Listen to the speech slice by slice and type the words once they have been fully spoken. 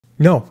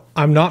No,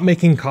 I'm not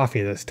making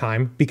coffee this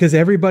time because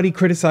everybody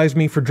criticized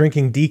me for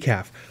drinking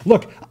decaf.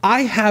 Look,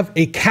 I have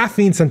a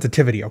caffeine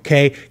sensitivity,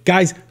 okay?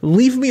 Guys,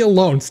 leave me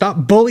alone.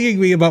 Stop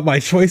bullying me about my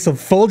choice of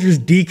Folgers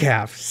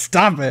decaf.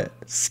 Stop it.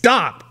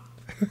 Stop.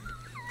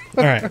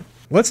 All right,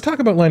 let's talk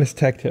about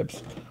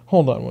LinusTechTips.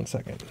 Hold on one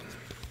second.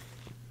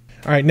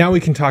 All right, now we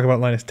can talk about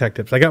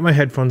LinusTechTips. I got my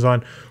headphones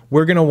on.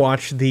 We're gonna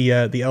watch the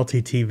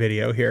LTT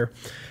video here,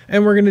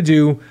 and we're gonna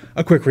do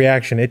a quick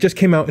reaction. It just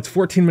came out. It's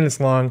 14 minutes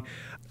long.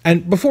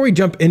 And before we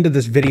jump into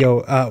this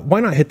video,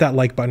 why not hit that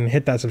like button,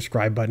 hit that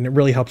subscribe button. It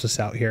really helps us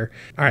out here.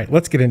 All right,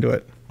 let's get into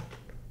it.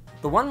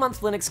 The 1 month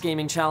Linux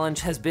Gaming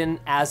Challenge has been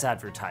as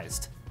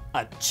advertised,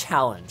 a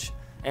challenge.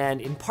 And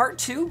in part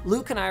 2,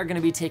 Luke and I are gonna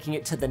be taking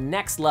it to the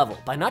next level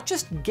by not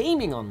just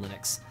gaming on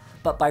Linux,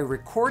 but by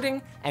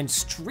recording and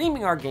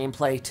streaming our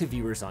gameplay to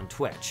viewers on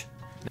Twitch.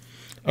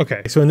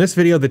 Okay, so in this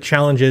video, the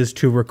challenge is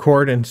to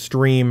record and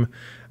stream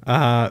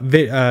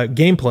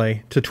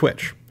gameplay to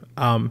Twitch.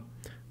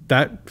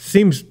 That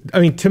seems,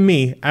 I mean, to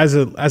me, as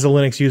a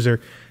Linux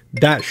user,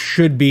 that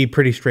should be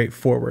pretty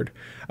straightforward.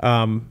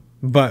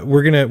 But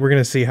we're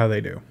gonna see how they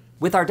do.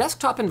 With our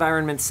desktop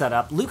environment set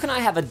up, Luke and I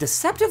have a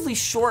deceptively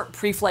short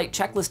pre-flight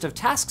checklist of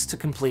tasks to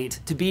complete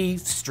to be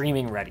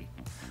streaming ready.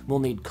 We'll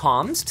need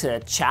comms to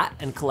chat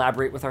and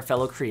collaborate with our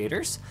fellow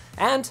creators,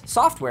 and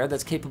software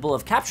that's capable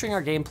of capturing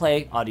our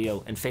gameplay,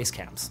 audio, and face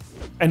cams.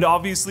 And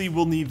obviously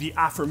we'll need the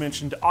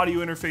aforementioned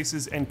audio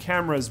interfaces and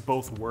cameras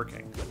both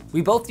working.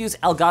 We both use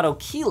Elgato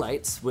key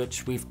lights,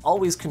 which we've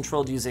always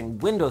controlled using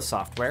Windows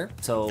software,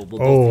 so we'll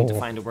both need to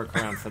find a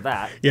workaround for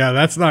that. Yeah,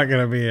 that's not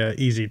gonna be an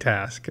easy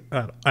task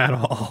at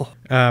all.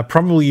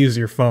 Probably use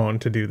your phone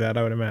to do that,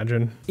 I would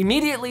imagine.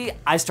 Immediately,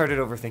 I started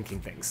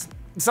overthinking things.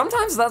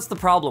 Sometimes that's the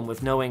problem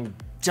with knowing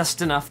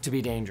just enough to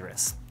be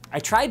dangerous. I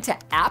tried to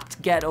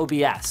apt-get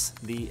OBS,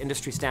 the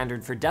industry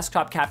standard for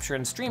desktop capture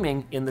and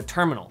streaming, in the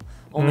terminal,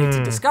 only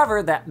to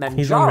discover that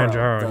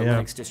Manjaro, the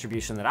Linux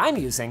distribution that I'm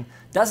using,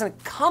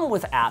 doesn't come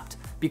with apt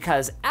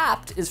because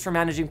apt is for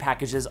managing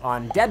packages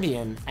on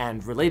Debian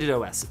and related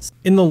OSs.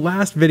 In the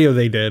last video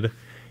they did,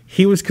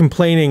 he was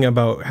complaining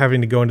about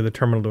having to go into the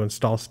terminal to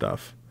install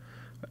stuff.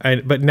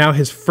 But now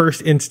his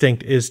first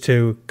instinct is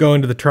to go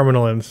into the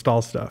terminal and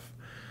install stuff.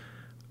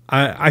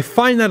 I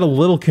find that a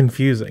little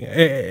confusing.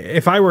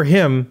 If I were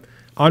him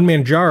on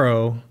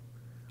Manjaro,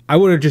 I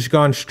would have just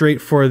gone straight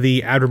for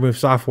the add remove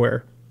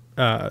software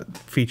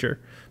feature,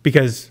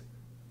 because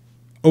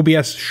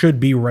OBS should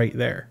be right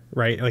there,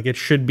 right? Like it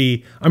should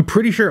be. I'm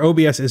pretty sure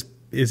OBS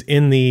is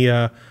in the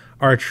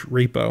Arch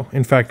repo.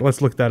 In fact, let's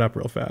look that up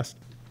real fast.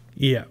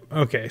 Yeah.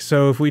 Okay.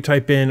 So if we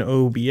type in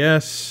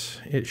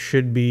OBS, it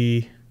should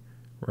be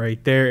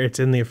right there. It's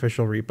in the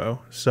official repo.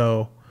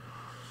 So.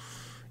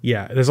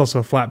 Yeah, there's also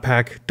a flat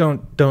pack.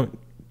 Don't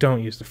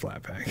use the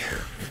flat pack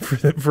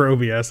for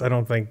OBS. I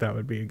don't think that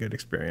would be a good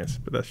experience,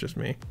 but that's just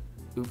me.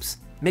 Oops.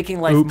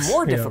 Making life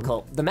more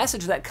difficult, the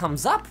message that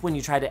comes up when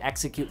you try to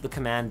execute the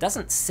command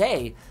doesn't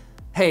say,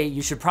 hey,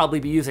 you should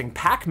probably be using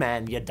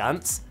Pac-Man, you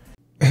dunce.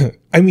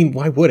 I mean,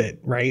 why would it,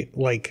 right?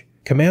 Like,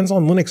 commands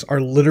on Linux are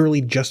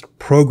literally just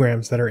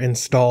programs that are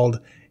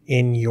installed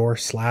in your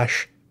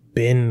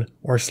 /bin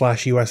or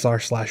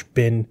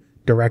 /usr/bin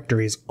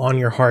directories on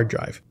your hard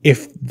drive.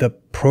 If the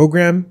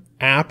program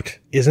apt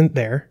isn't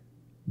there,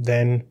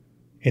 then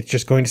it's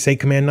just going to say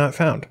command not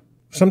found.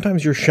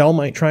 Sometimes your shell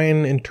might try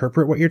and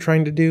interpret what you're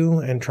trying to do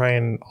and try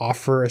and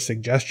offer a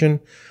suggestion,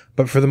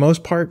 but for the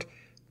most part,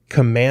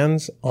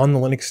 commands on the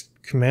Linux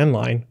command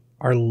line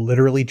are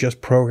literally just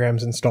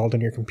programs installed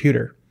in your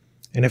computer.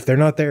 And if they're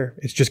not there,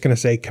 it's just going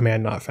to say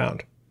command not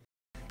found.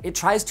 It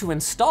tries to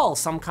install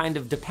some kind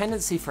of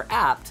dependency for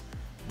apt,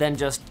 then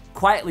just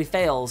quietly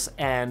fails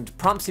and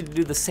prompts you to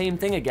do the same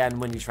thing again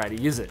when you try to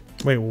use it.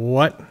 Wait,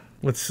 what?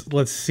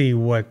 Let's see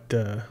what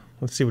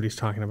he's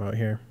talking about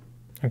here.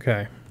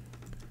 Okay,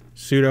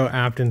 sudo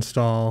apt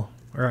install,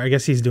 or I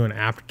guess he's doing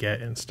apt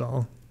get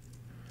install.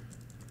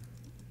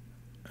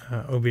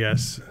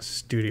 OBS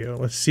Studio.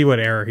 Let's see what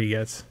error he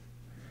gets.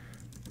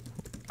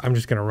 I'm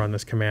just gonna run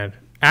this command.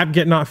 Apt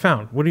get not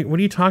found. What are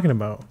you talking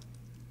about?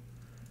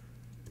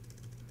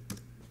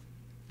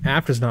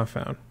 Apt is not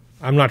found.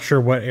 I'm not sure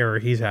what error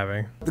he's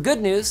having. The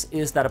good news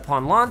is that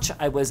upon launch,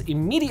 I was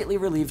immediately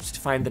relieved to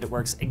find that it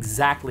works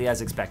exactly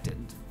as expected,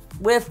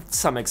 with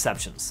some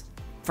exceptions.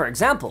 For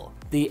example,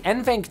 the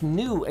NVENC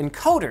new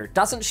encoder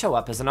doesn't show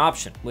up as an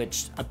option,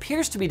 which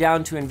appears to be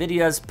down to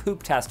Nvidia's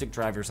poop-tastic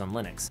drivers on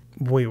Linux.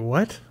 Wait,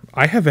 what?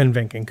 I have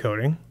NVENC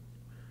encoding.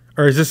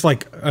 Or is this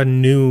like a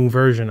new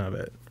version of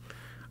it?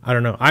 I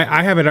don't know.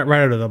 I have it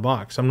right out of the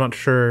box. I'm not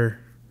sure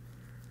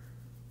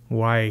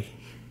why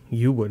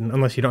you wouldn't,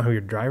 unless you don't have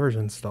your drivers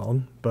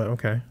installed, but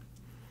okay.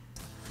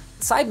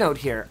 Side note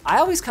here, I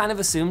always kind of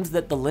assumed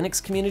that the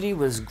Linux community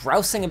was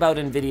grousing about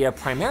Nvidia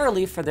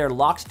primarily for their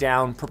locked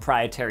down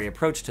proprietary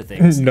approach to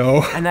things.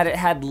 No. And that it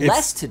had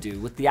less to do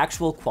with the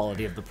actual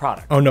quality of the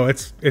product. Oh no,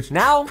 it's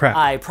now crap.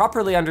 I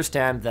properly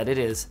understand that it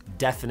is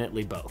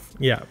definitely both.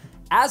 Yeah.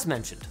 As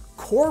mentioned,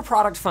 core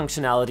product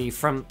functionality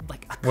from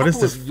like a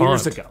couple of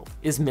years ago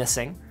is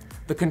missing.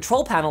 The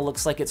control panel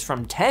looks like it's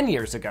from 10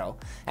 years ago,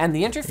 and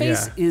the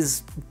interface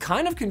is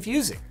kind of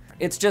confusing.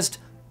 It's just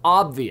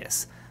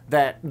obvious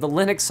that the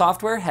Linux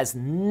software has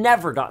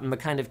never gotten the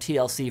kind of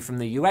TLC from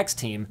the UX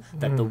team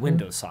that the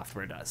Windows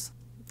software does.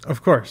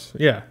 Of course,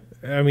 yeah.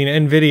 I mean,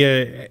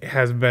 Nvidia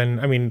has been,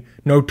 I mean,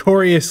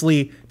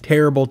 notoriously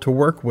terrible to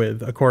work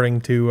with,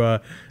 according to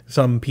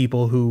some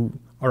people who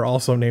are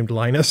also named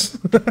Linus.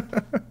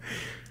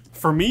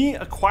 For me,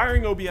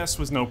 acquiring OBS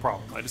was no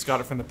problem. I just got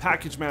it from the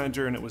package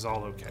manager and it was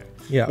all okay.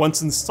 Yeah.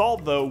 Once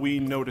installed though, we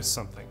noticed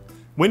something.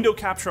 Window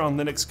capture on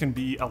Linux can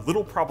be a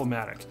little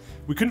problematic.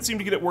 We couldn't seem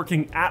to get it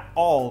working at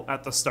all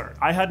at the start.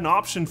 I had an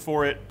option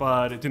for it,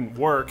 but it didn't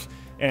work,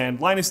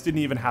 and Linus didn't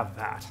even have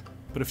that.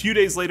 But a few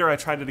days later, I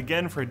tried it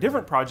again for a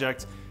different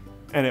project,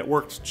 and it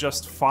worked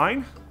just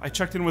fine. I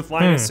checked in with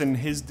Linus, and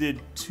his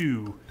did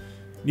too.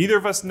 Neither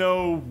of us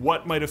know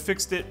what might have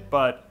fixed it,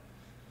 but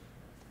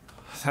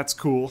that's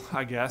cool,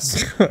 I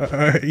guess.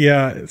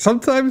 Yeah,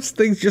 sometimes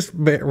things just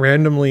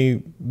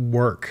randomly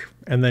work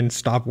and then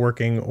stop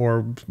working,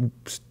 or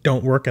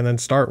don't work and then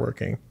start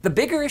working. The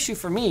bigger issue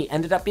for me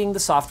ended up being the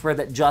software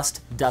that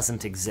just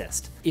doesn't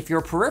exist. If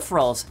your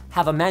peripherals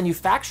have a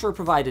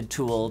manufacturer-provided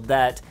tool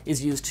that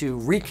is used to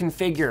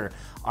reconfigure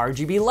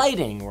RGB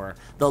lighting, or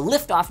the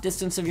lift-off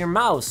distance of your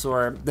mouse,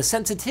 or the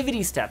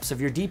sensitivity steps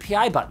of your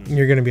DPI button,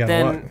 You're gonna be on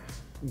then luck.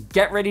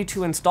 Get ready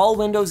to install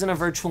Windows in a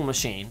virtual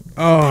machine,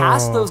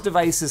 pass those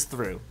devices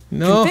through,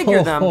 No.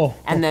 configure them,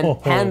 and then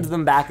hand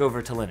them back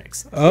over to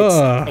Linux.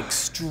 It's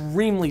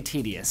extremely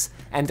tedious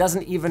and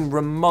doesn't even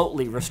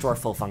remotely restore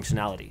full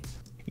functionality.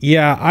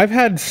 Yeah, I've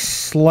had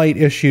slight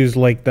issues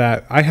like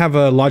that. I have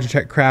a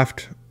Logitech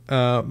Craft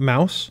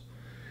mouse,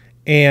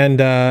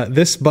 and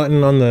this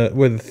button on the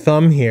with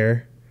thumb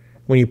here,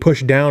 when you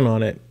push down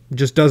on it,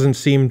 just doesn't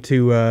seem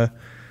to.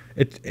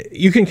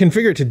 You can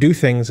configure it to do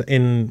things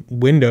in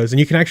Windows, and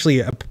you can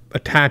actually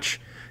attach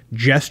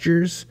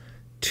gestures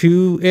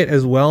to it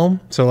as well.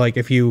 So like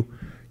if you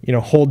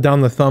hold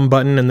down the thumb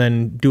button and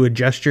then do a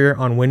gesture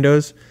on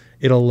Windows,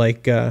 it'll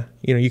like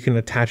you can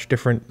attach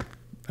different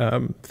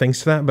things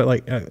to that, but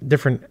like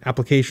different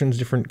applications,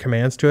 different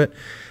commands to it.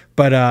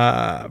 But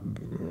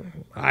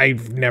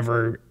I've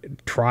never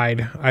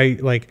tried. I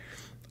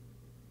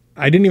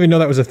didn't even know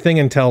that was a thing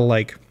until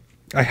like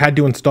I had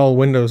to install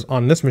Windows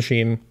on this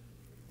machine.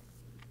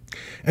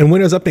 And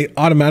Windows Update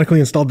automatically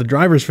installed the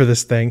drivers for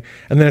this thing.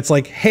 And then it's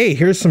like, hey,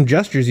 here's some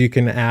gestures you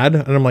can add.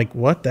 And I'm like,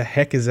 what the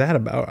heck is that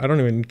about? I don't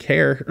even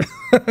care.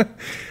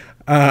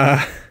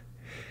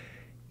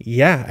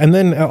 Yeah. And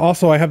then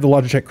also I have the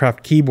Logitech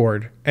Craft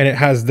keyboard, and it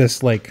has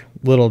this like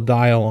little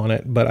dial on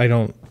it, but I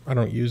don't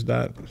use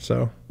that.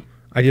 So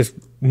I just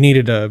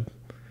needed a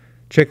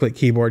chiclet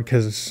keyboard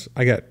because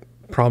I got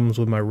problems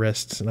with my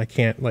wrists and I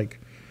can't like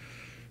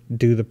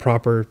do the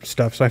proper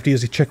stuff. So I have to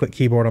use a chiclet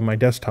keyboard on my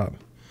desktop.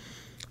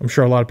 I'm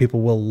sure a lot of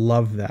people will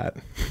love that.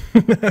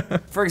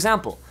 For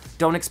example,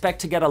 don't expect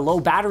to get a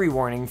low battery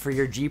warning for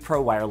your G Pro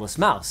wireless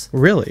mouse.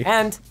 Really?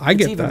 And I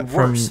get it's even that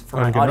worse from for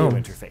my audio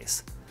GNOME.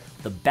 interface.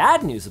 The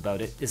bad news about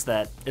it is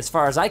that, as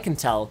far as I can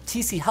tell,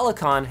 TC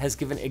Helicon has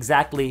given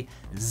exactly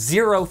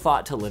zero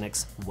thought to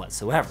Linux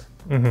whatsoever.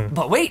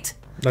 But wait,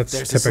 That's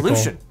there's typical. a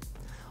solution.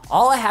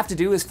 All I have to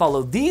do is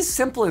follow these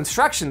simple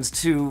instructions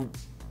to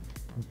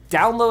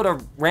download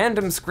a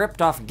random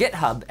script off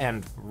GitHub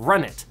and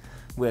run it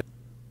with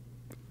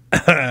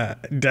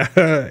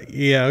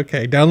Yeah,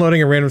 okay.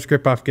 Downloading a random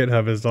script off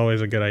GitHub is always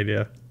a good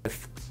idea.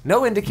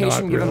 no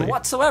indication Not given really.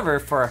 whatsoever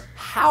for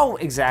how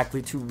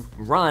exactly to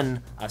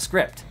run a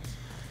script.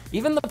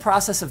 Even the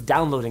process of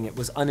downloading it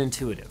was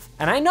unintuitive.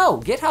 And I know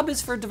GitHub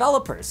is for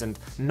developers and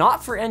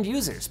not for end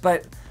users,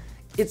 but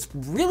it's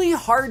really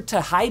hard to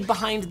hide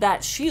behind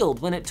that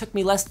shield when it took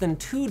me less than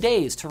 2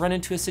 days to run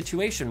into a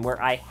situation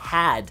where I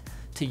had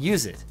to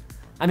use it.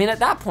 I mean, at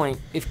that point,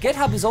 if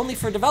GitHub is only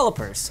for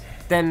developers,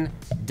 then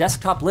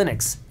desktop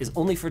Linux is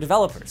only for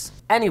developers.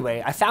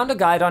 Anyway, I found a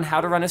guide on how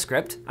to run a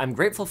script. I'm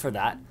grateful for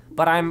that,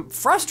 but I'm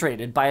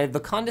frustrated by the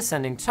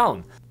condescending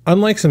tone.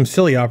 Unlike some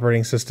silly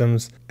operating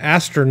systems,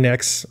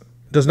 Astronix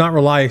does not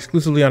rely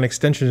exclusively on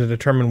extensions to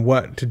determine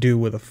what to do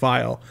with a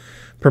file.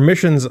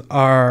 Permissions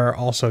are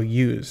also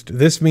used.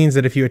 This means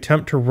that if you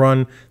attempt to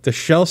run the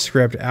shell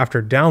script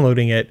after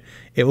downloading it,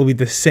 it will be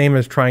the same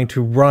as trying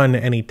to run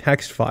any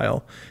text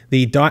file.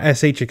 The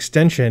 .sh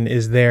extension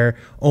is there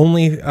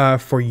only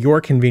for your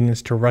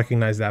convenience to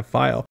recognize that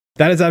file.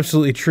 That is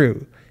absolutely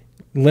true.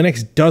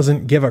 Linux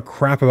doesn't give a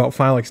crap about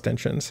file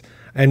extensions,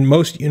 and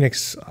most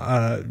Unix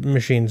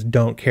machines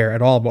don't care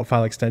at all about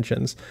file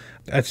extensions.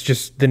 That's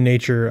just the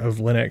nature of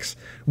Linux.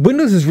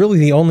 Windows is really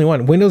the only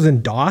one. Windows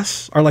and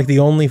DOS are like the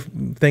only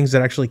things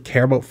that actually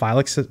care about file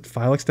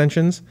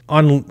extensions.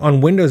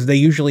 On Windows, they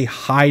usually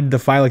hide the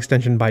file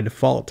extension by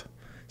default.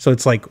 So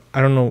it's like,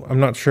 I don't know, I'm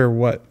not sure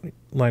what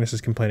Linus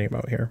is complaining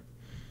about here.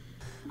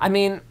 I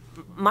mean,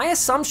 my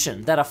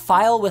assumption that a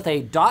file with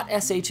a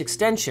 .sh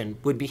extension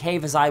would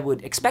behave as I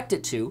would expect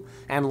it to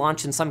and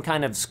launch in some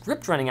kind of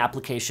script running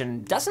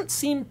application doesn't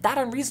seem that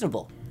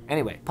unreasonable.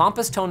 Anyway,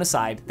 pompous tone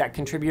aside, that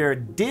contributor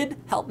did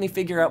help me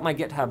figure out my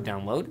GitHub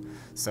download.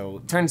 So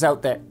it turns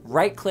out that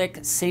right-click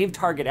Save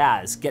Target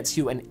As gets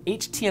you an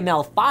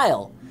HTML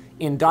file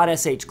in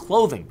 .sh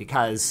clothing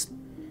because,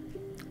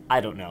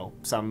 I don't know,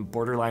 some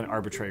borderline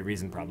arbitrary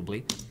reason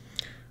probably.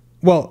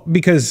 Well,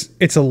 because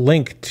it's a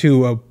link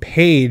to a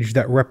page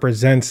that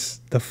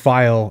represents the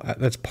file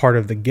that's part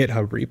of the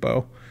GitHub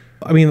repo.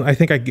 I mean, I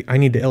think I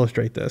need to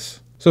illustrate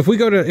this. So if we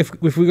go to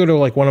if we go to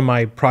like one of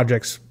my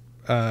projects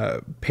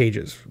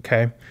pages,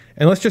 okay,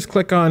 and let's just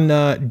click on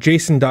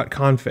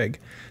json.config.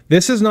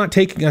 This is not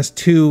taking us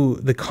to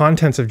the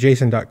contents of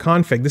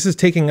json.config. This is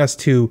taking us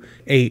to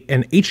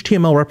an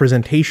HTML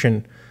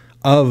representation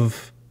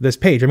of this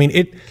page. I mean,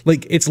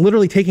 it's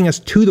literally taking us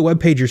to the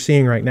web page you're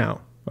seeing right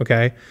now.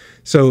 Okay,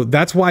 so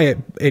that's why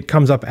it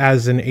comes up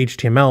as an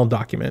HTML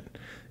document,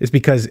 is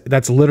because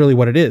that's literally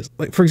what it is.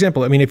 Like, for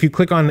example, I mean, if you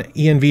click on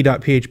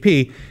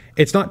env.php,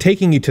 it's not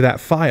taking you to that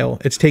file.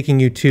 It's taking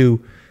you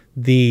to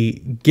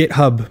the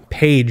GitHub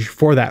page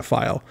for that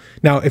file.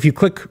 Now, if you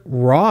click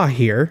raw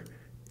here,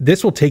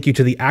 this will take you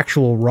to the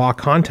actual raw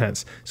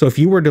contents. So if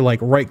you were to like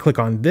right click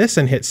on this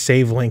and hit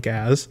save link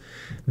as,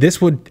 this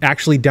would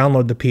actually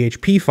download the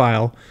PHP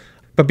file.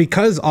 But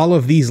because all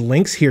of these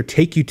links here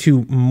take you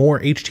to more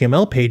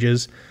HTML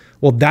pages,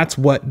 well, that's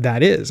what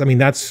that is. I mean,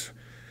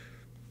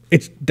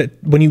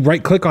 when you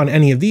right click on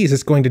any of these,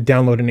 it's going to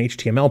download an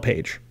HTML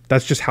page.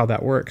 That's just how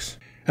that works.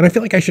 And I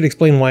feel like I should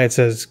explain why it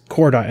says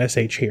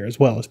core.sh here as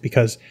well. It's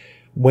because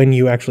when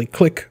you actually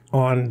click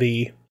on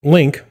the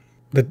link,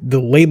 the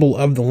label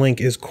of the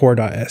link is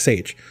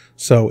core.sh.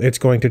 So it's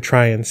going to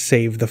try and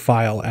save the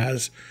file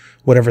as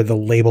whatever the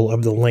label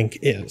of the link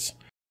is.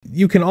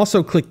 You can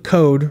also click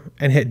code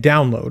and hit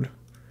download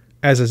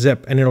as a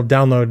zip, and it'll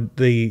download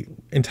the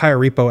entire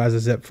repo as a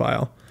zip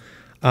file.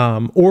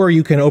 Or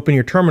you can open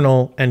your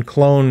terminal and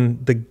clone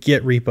the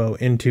Git repo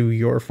into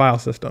your file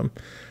system.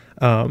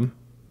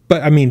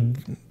 But I mean,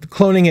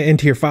 cloning it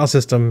into your file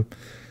system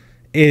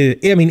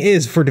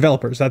is for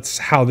developers. That's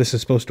how this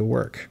is supposed to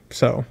work.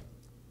 So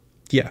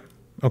yeah,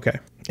 okay.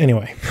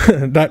 Anyway,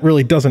 that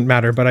really doesn't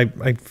matter, but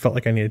I felt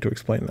like I needed to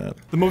explain that.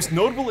 The most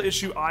notable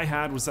issue I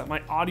had was that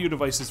my audio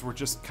devices were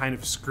just kind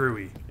of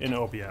screwy in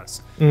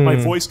OBS. My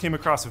voice came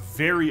across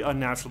very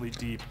unnaturally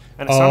deep,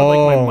 and it sounded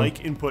like my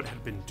mic input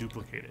had been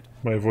duplicated.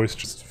 My voice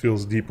just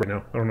feels deep right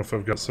now. I don't know if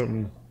I've got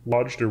something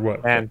lodged or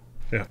what. And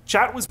yeah.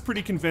 Chat was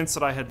pretty convinced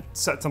that I had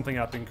set something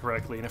up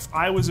incorrectly, and if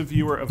I was a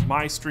viewer of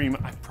my stream,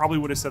 I probably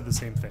would have said the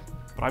same thing.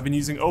 But I've been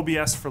using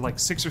OBS for like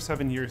 6 or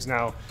 7 years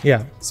now,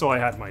 yeah. So I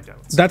had my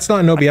doubts. That's not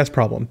an OBS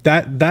problem.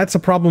 That's a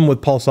problem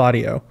with Pulse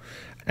Audio.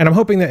 And I'm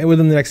hoping that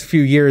within the next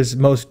few years,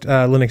 most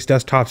Linux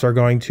desktops are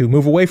going to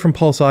move away from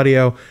Pulse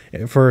Audio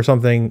for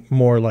something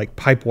more like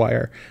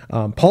Pipewire.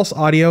 Pulse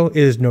Audio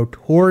is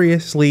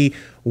notoriously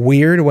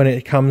weird when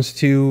it comes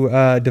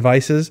to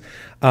devices.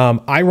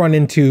 I run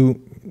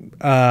into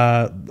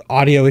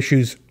audio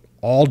issues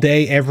all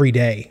day, every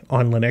day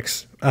on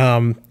Linux.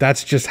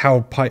 That's just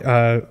how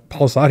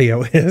Pulse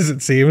Audio is,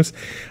 it seems.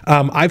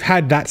 I've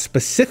had that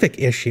specific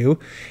issue,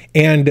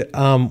 and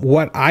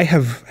what I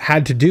have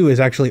had to do is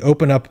actually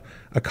open up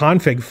a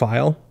config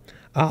file.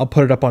 I'll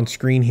put it up on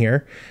screen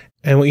here.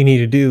 And what you need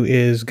to do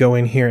is go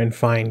in here and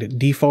find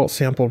default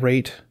sample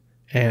rate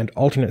and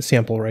alternate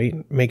sample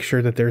rate. Make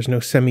sure that there's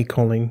no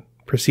semicolon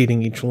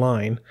preceding each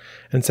line,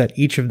 and set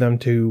each of them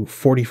to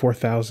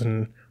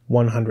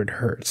 44,100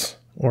 hertz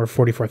or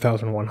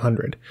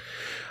 44,100.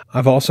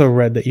 I've also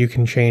read that you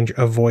can change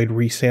avoid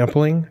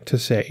resampling to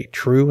say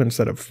true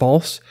instead of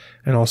false,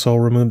 and also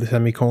remove the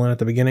semicolon at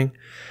the beginning.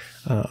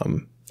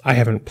 I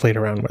haven't played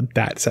around with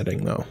that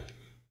setting though,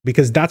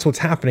 because that's what's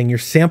happening. Your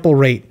sample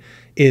rate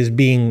is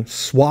being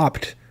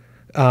swapped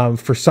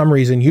for some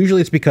reason.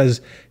 Usually it's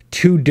because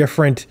two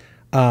different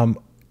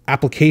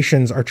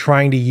applications are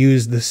trying to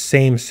use the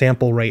same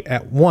sample rate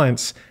at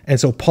once. And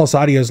so Pulse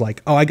Audio is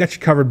like, oh, I got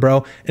you covered,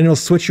 bro. And it'll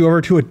switch you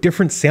over to a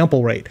different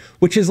sample rate,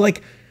 which is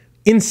like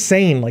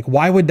insane. Like,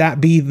 why would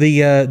that be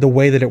the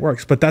way that it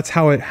works? But that's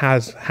how it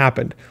has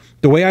happened.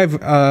 The way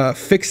I've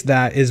fixed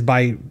that is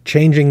by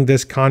changing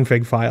this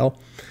config file.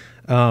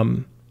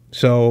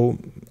 So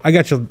I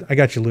got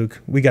you,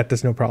 Luke. We got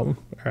this, no problem.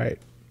 All right.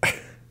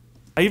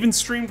 I even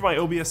streamed my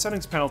OBS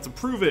settings panel to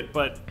prove it,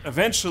 but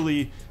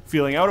eventually,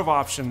 feeling out of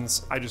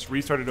options, I just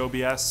restarted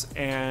OBS,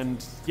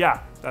 and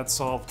yeah, that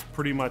solved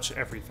pretty much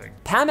everything.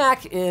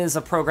 Pamac is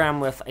a program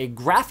with a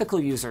graphical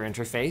user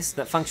interface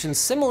that functions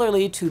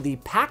similarly to the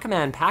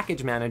Pacman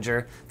package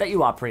manager that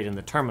you operate in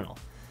the terminal.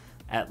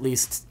 At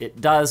least it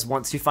does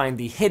once you find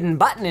the hidden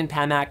button in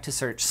Pamac to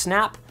search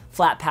Snap,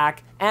 Flatpak,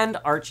 and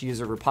Arch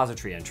user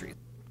repository entries.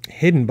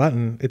 Hidden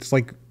button? It's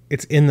like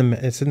it's in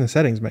the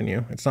settings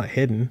menu. It's not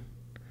hidden.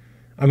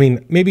 I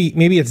mean,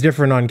 maybe it's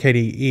different on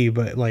KDE,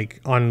 but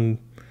like on,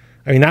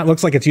 I mean, that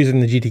looks like it's using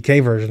the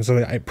GTK version, so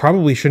it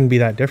probably shouldn't be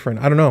that different.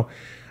 I don't know.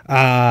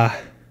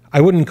 I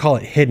wouldn't call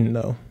it hidden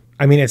though.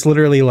 I mean, it's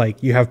literally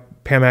like you have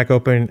Pamac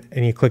open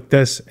and you click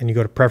this and you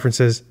go to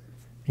preferences.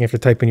 You have to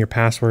type in your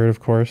password, of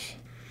course.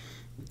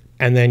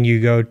 And then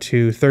you go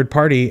to third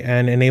party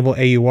and enable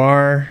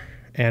AUR,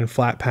 and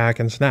Flatpak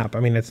and Snap. I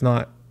mean, it's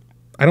not,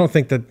 I don't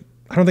think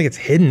it's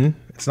hidden.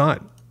 It's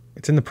not,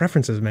 it's in the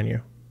preferences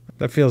menu.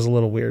 That feels a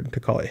little weird to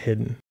call it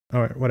hidden.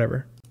 All right,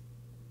 whatever.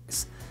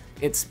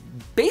 It's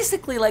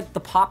basically like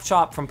the Pop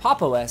Shop from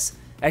Pop! OS,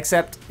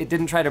 except it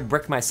didn't try to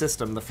brick my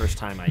system the first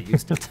time I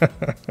used it.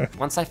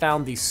 Once I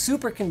found the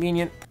super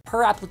convenient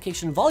per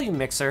application volume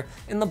mixer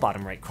in the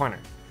bottom right corner.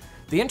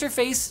 The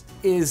interface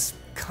is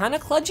kind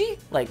of kludgy,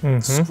 like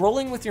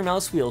scrolling with your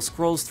mouse wheel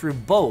scrolls through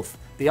both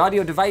the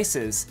audio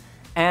devices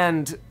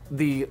and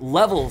the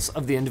levels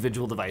of the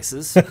individual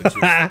devices, which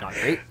is not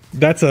great.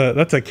 That's a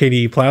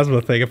KDE Plasma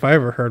thing if I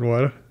ever heard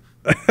one.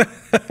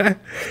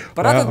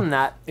 But other than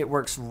that, it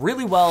works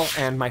really well,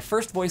 and my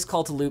first voice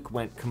call to Luke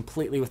went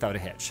completely without a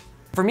hitch.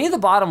 For me, the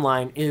bottom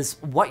line is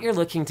what you're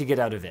looking to get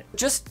out of it.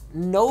 Just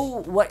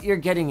know what you're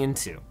getting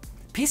into.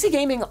 PC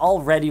gaming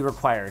already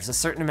requires a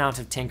certain amount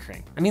of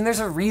tinkering. I mean, there's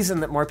a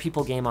reason that more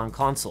people game on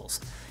consoles.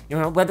 You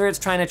know, whether it's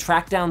trying to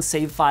track down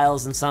save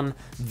files in some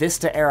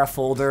Vista era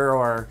folder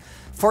or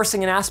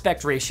forcing an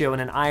aspect ratio in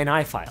an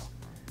INI file.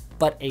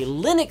 But a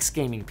Linux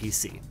gaming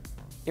PC,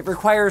 it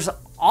requires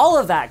all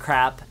of that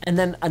crap and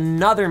then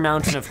another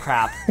mountain of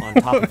crap on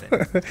top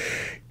of it.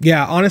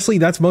 Yeah, honestly,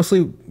 that's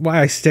mostly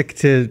why I stick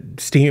to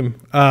Steam.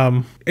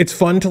 It's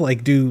fun to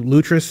like do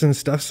Lutris and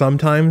stuff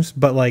sometimes,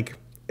 but like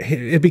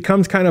it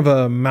becomes kind of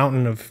a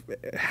mountain of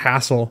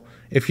hassle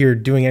if you're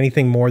doing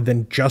anything more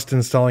than just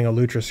installing a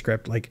Lutris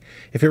script. Like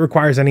if it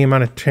requires any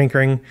amount of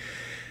tinkering,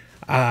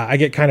 I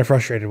get kind of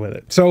frustrated with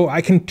it. So I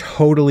can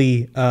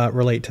totally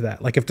relate to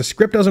that. Like if the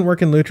script doesn't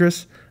work in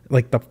Lutris,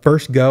 like the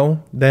first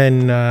go,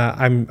 then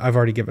I've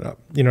already given up.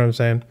 You know what I'm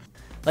saying?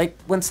 Like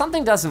when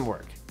something doesn't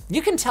work,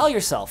 you can tell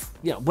yourself,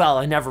 you know, well,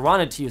 I never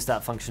wanted to use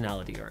that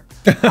functionality, or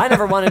I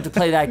never wanted to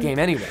play that game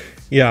anyway.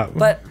 Yeah.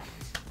 But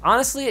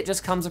honestly, it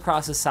just comes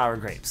across as sour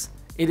grapes.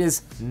 It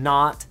is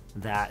not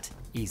that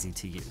easy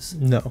to use.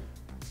 No.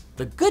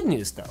 The good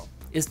news, though,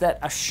 is that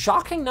a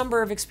shocking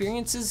number of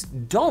experiences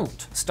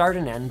don't start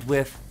and end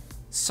with,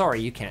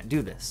 sorry, you can't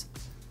do this.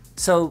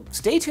 So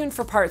stay tuned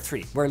for part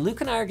 3, where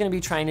Luke and I are going to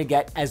be trying to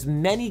get as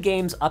many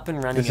games up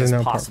and running as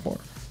possible.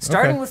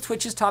 Starting with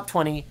Twitch's top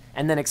 20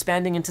 and then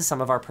expanding into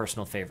some of our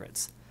personal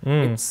favorites.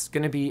 It's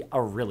going to be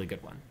a really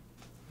good one.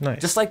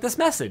 Nice. Just like this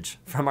message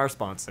from our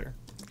sponsor.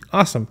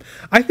 Awesome.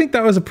 I think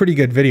that was a pretty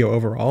good video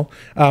overall.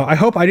 I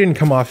hope I didn't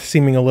come off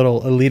seeming a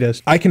little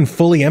elitist. I can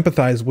fully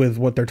empathize with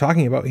what they're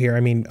talking about here.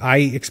 I mean, I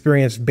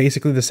experienced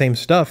basically the same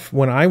stuff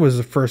when I was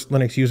the first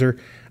Linux user,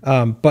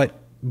 but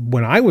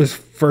when I was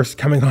first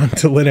coming on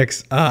to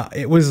Linux,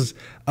 it was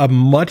a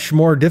much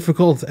more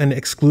difficult and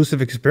exclusive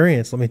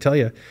experience, let me tell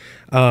you.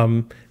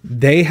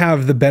 They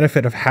have the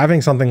benefit of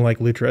having something like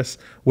Lutris,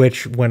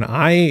 which when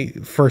I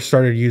first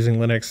started using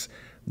Linux,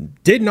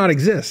 did not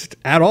exist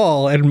at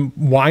all. And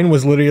Wine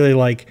was literally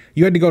like,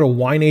 you had to go to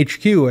Wine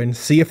HQ and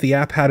see if the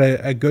app had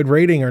a good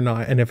rating or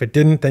not. And if it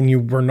didn't, then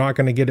you were not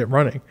going to get it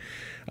running.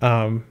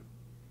 I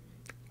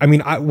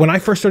mean, when I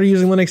first started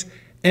using Linux,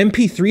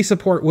 MP3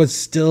 support was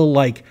still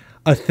like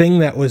a thing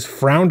that was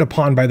frowned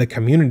upon by the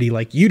community.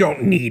 Like, you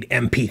don't need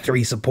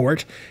MP3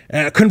 support.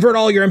 Convert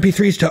all your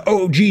MP3s to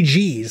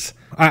OGGs.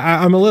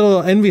 I'm a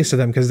little envious of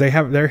them because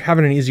they're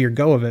having an easier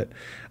go of it.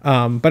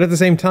 But at the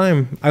same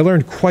time, I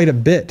learned quite a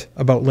bit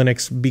about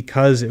Linux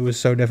because it was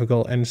so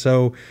difficult and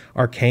so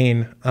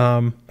arcane.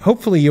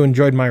 Hopefully you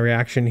enjoyed my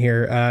reaction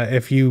here.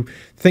 If you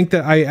think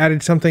that I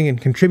added something and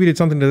contributed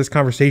something to this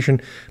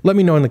conversation, let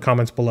me know in the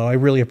comments below. I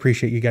really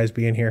appreciate you guys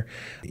being here,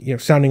 you know,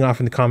 sounding off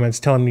in the comments,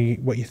 telling me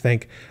what you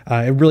think.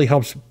 It really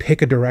helps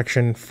pick a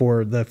direction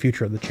for the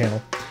future of the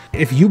channel.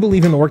 If you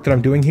believe in the work that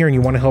I'm doing here and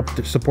you want to help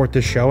support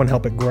this show and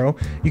help it grow,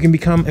 you can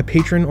become a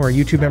patron or a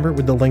YouTube member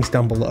with the links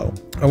down below.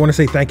 I want to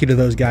say thank you to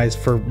those guys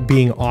for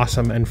being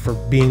awesome and for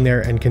being there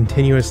and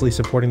continuously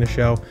supporting the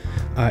show.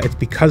 It's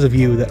because of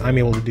you that I'm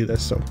able to do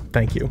this, so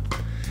thank you.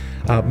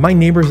 My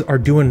neighbors are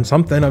doing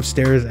something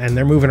upstairs and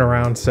they're moving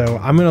around, so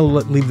I'm going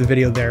to leave the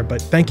video there,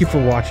 but thank you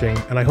for watching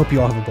and I hope you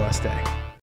all have a blessed day.